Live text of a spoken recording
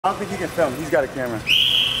I don't think he can film. He's got a camera.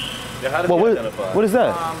 Yeah, how does he identify? What is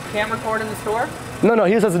that? Camera cord in the store? No,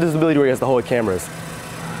 he just has a disability where he has to hold cameras.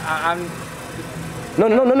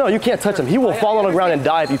 No, you can't touch him. He will fall on the ground and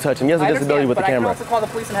die if you touch him. He has a disability with the camera. I can also call the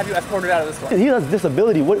police and have you escorted out of this store. He has a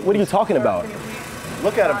disability. What are you talking about?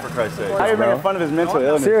 Look at him, for Christ's sake. How are you making fun of his mental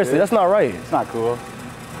illness? Seriously, that's not right. It's not cool.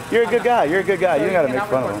 You're a good guy. You're a good guy. You don't gotta make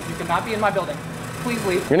fun of him. You cannot be in my building. Please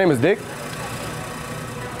leave. Your name is Dick?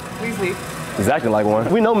 Please leave. He's acting like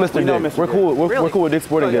one. We know Mr. Dick. We're cool. We're cool with Dick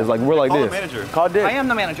Sporting Goods. Like we're like Call this. the manager. Call Dick. I am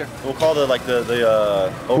the manager. We'll call the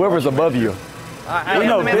whoever's above you. I am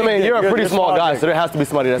the manager. I mean, you're a pretty small guy, so there has to be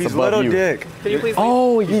somebody that's above you. He's little Dick. Can you please leave?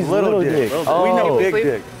 Oh, he's little Dick. Oh. We know Big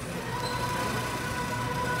Dick.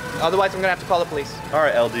 Otherwise, I'm gonna have to call the police. All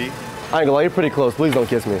right, LD. I ain't gonna lie, you're pretty close. Please don't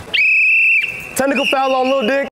kiss me. Technical foul on Lil Dick.